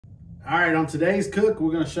All right, on today's cook,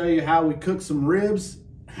 we're gonna show you how we cook some ribs,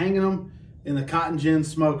 hanging them in the cotton gin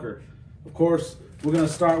smoker. Of course, we're gonna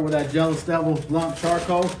start with that Jealous Devil lump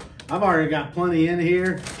charcoal. I've already got plenty in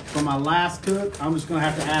here from my last cook. I'm just gonna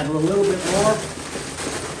have to add a little bit more.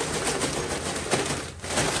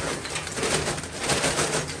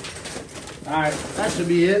 All right, that should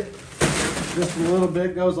be it. Just a little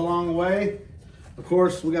bit goes a long way. Of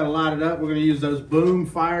course, we gotta light it up. We're gonna use those Boom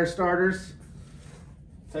fire starters.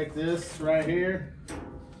 Take this right here,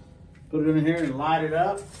 put it in here and light it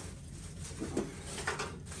up.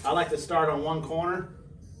 I like to start on one corner,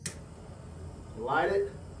 light it.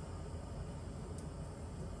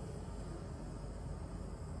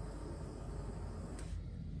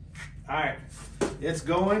 All right, it's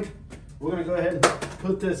going. We're gonna go ahead and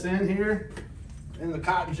put this in here in the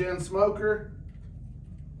cotton gin smoker.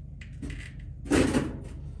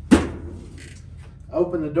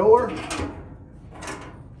 Open the door.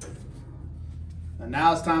 And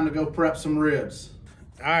now it's time to go prep some ribs.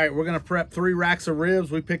 All right, we're gonna prep 3 racks of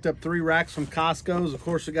ribs. We picked up 3 racks from Costco's. Of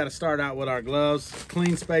course, we gotta start out with our gloves.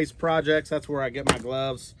 Clean Space Projects, that's where I get my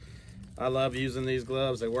gloves. I love using these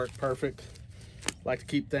gloves, they work perfect. Like to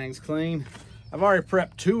keep things clean. I've already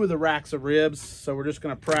prepped 2 of the racks of ribs, so we're just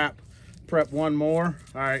gonna prep 1 more.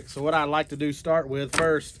 All right, so what I like to do start with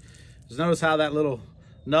first is notice how that little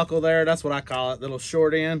knuckle there, that's what I call it, little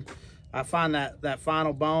short end. I find that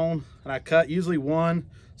final bone and I cut usually 1,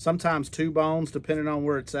 sometimes 2 bones depending on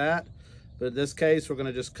where it's at. But in this case, we're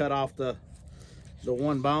gonna just cut off the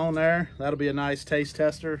 1 bone there. That'll be a nice taste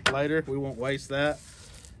tester later. We won't waste that.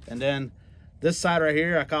 And then this side right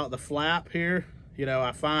here, I call it the flap here. You know,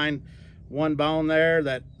 I find 1 bone there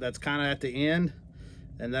that's kind of at the end.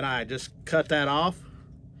 And then I just cut that off.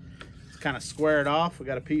 Just kind of square it off. We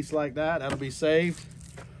got a piece like that, that'll be saved.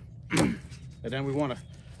 And then we wanna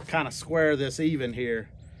kind of square this even here.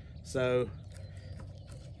 So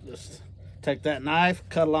just take that knife,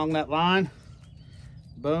 cut along that line,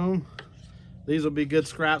 boom. These will be good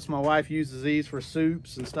scraps. My wife uses these for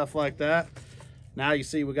soups and stuff like that. Now you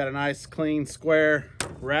see we got a nice clean square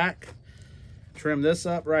rack. Trim this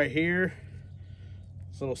up right here.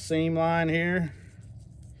 This little seam line here.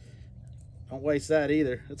 Don't waste that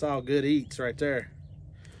either. It's all good eats right there.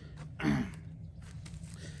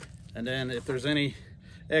 And then if there's any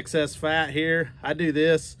excess fat here, I do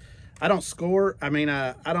this. I don't score, I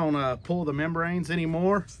don't pull the membranes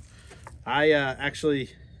anymore. I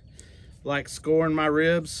actually like scoring my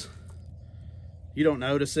ribs. You don't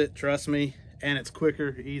notice it, trust me, and it's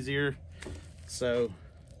quicker, easier. So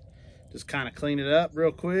just kind of clean it up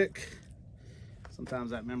real quick.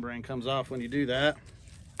 Sometimes that membrane comes off when you do that.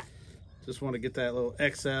 Just want to get that little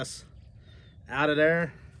excess out of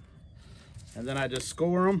there. And then I just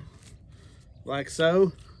score them like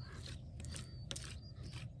so.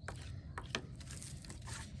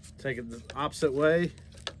 Take it the opposite way.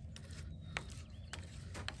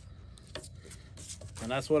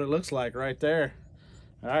 And that's what it looks like right there.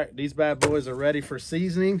 All right, these bad boys are ready for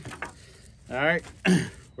seasoning. All right,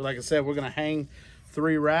 like I said, we're gonna hang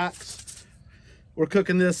 3 racks. We're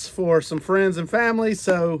cooking this for some friends and family,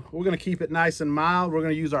 so we're gonna keep it nice and mild. We're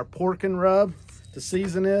gonna use our pork and rub to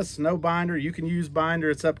season this. No binder, you can use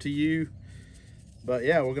binder, it's up to you. But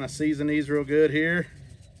yeah, we're gonna season these real good here.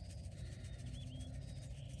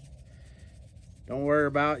 Don't worry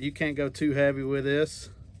about, you can't go too heavy with this.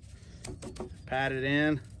 Pat it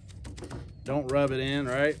in. Don't rub it in,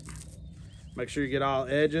 right? Make sure you get all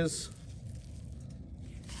edges.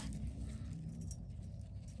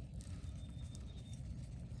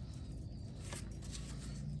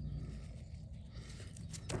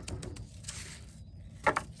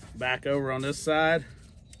 Back over on this side.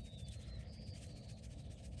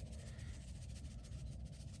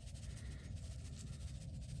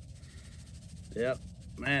 Yep,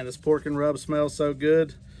 man, this pork and rub smells so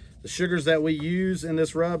good. The sugars that we use in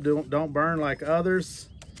this rub don't burn like others.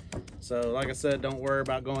 So like I said, don't worry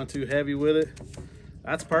about going too heavy with it.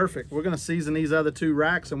 That's perfect. We're gonna season these other 2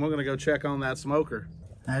 racks and we're gonna go check on that smoker.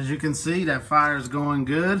 As you can see, that fire is going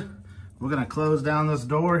good. We're gonna close down this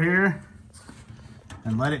door here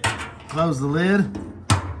and let it close the lid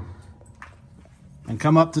and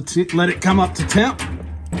come up to let it come up to temp.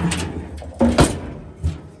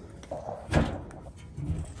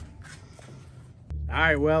 All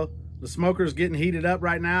right, well, the smoker's getting heated up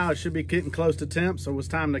right now. It should be getting close to temp, so it's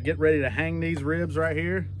time to get ready to hang these ribs right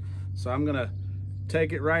here. So I'm gonna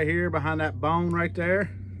take it right here behind that bone right there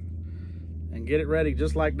and get it ready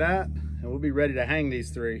just like that. And we'll be ready to hang these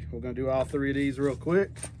 3. We're gonna do all 3 of these real quick.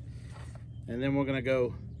 And then we're gonna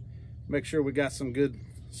go make sure we got some good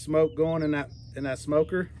smoke going in that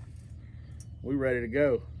smoker. We ready to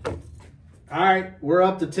go. All right, we're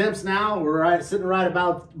up to temps now. We're sitting right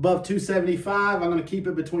about above 275. I'm gonna keep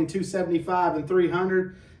it between 275 and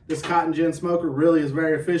 300. This cotton gin smoker really is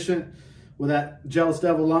very efficient with that Jealous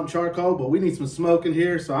Devil lump charcoal, but we need some smoke in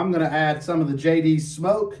here, so I'm gonna add some of the JD's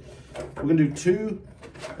smoke. We're gonna do 2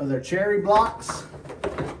 of their cherry blocks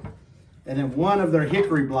and then 1 of their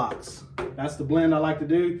hickory blocks. That's the blend I like to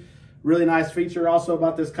do. Really nice feature also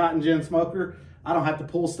about this cotton gin smoker. I don't have to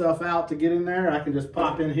pull stuff out to get in there. I can just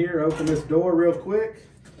pop in here, open this door real quick.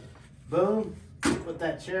 Boom, put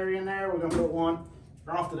that cherry in there. We're gonna put 1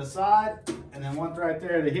 off to the side and then 1 right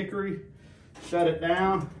there, the hickory. Shut it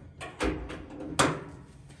down.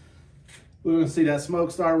 We're gonna see that smoke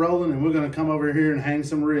start rolling and we're gonna come over here and hang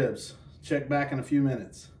some ribs. Check back in a few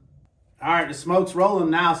minutes. All right, the smoke's rolling.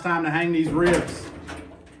 Now it's time to hang these ribs.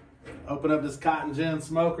 Open up this cotton gin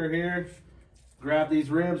smoker here. Grab these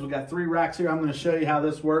ribs. We got 3 racks here. I'm going to show you how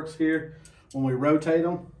this works here when we rotate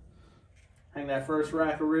them. Hang that first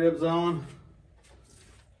rack of ribs on.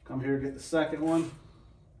 Come here, get the second one.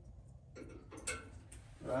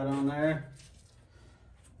 Right on there.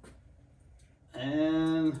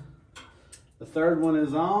 And the third one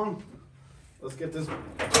is on. Let's get this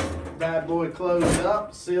bad boy closed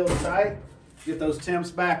up, sealed tight. Get those temps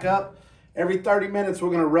back up. Every 30 minutes, we're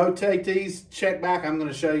gonna rotate these. Check back, I'm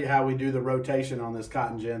gonna show you how we do the rotation on this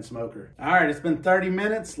cotton gin smoker. All right, it's been 30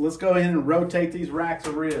 minutes. Let's go ahead and rotate these racks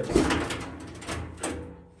of ribs.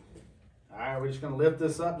 All right, we're just gonna lift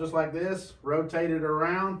this up just like this, rotate it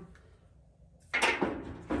around.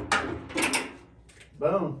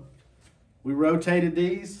 Boom. We rotated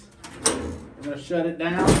these. We're gonna shut it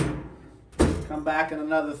down. Come back in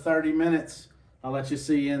another 30 minutes. I'll let you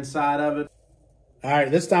see inside of it. All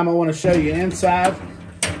right, this time I want to show you inside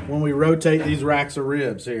when we rotate these racks of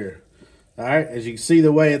ribs here. All right, as you can see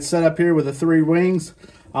the way it's set up here with the 3 wings,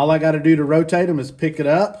 all I got to do to rotate them is pick it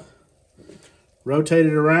up, rotate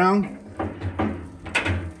it around,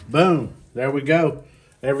 boom, there we go.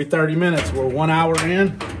 Every 30 minutes, we're 1 hour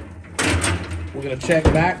in. We're gonna check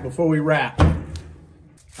back before we wrap. All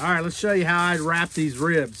right, let's show you how I wrap these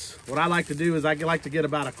ribs. What I like to do is I like to get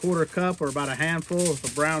about a 1/4 cup or about a handful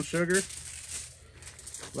of brown sugar.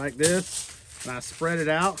 Like this, and I spread it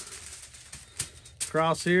out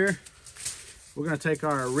across here. We're gonna take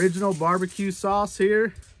our original barbecue sauce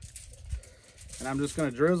here, and I'm just gonna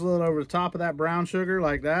drizzle it over the top of that brown sugar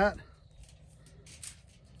like that.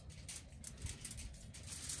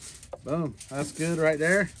 Boom, that's good right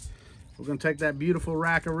there. We're gonna take that beautiful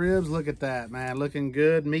rack of ribs. Look at that, man, looking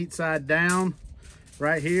good, meat side down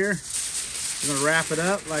right here. We're gonna wrap it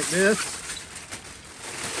up like this.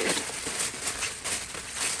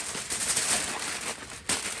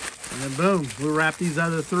 And then boom, we'll wrap these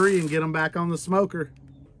other 3 and get them back on the smoker.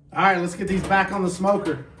 All right, let's get these back on the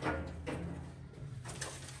smoker.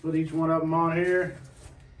 Put each one of them on here.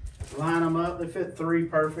 Line them up, they fit 3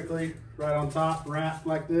 perfectly. Right on top, wrapped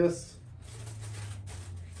like this.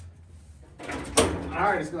 All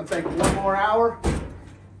right, it's gonna take 1 more hour.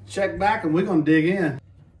 Check back and we're gonna dig in.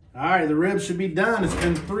 All right, the ribs should be done. It's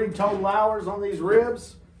been 3 total hours on these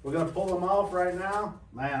ribs. We're gonna pull them off right now.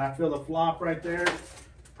 Man, I feel the flop right there.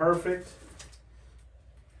 Perfect.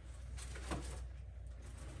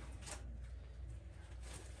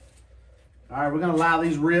 All right, we're gonna allow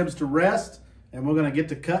these ribs to rest and we're gonna get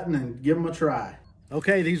to cutting and give them a try.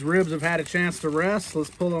 Okay, these ribs have had a chance to rest. Let's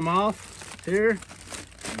pull them off here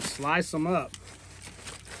and slice them up.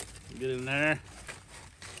 Get in there.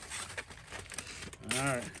 All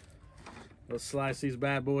right, let's slice these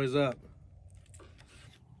bad boys up.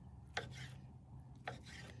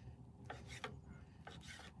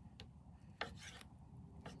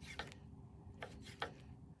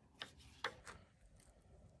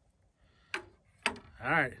 All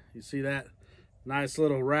right, you see that nice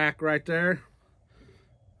little rack right there?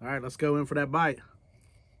 All right, let's go in for that bite.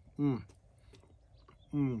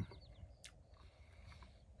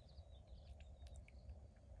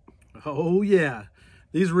 Oh yeah,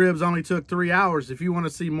 these ribs only took 3 hours. If you want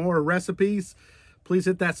to see more recipes, please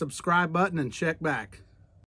hit that subscribe button and check back.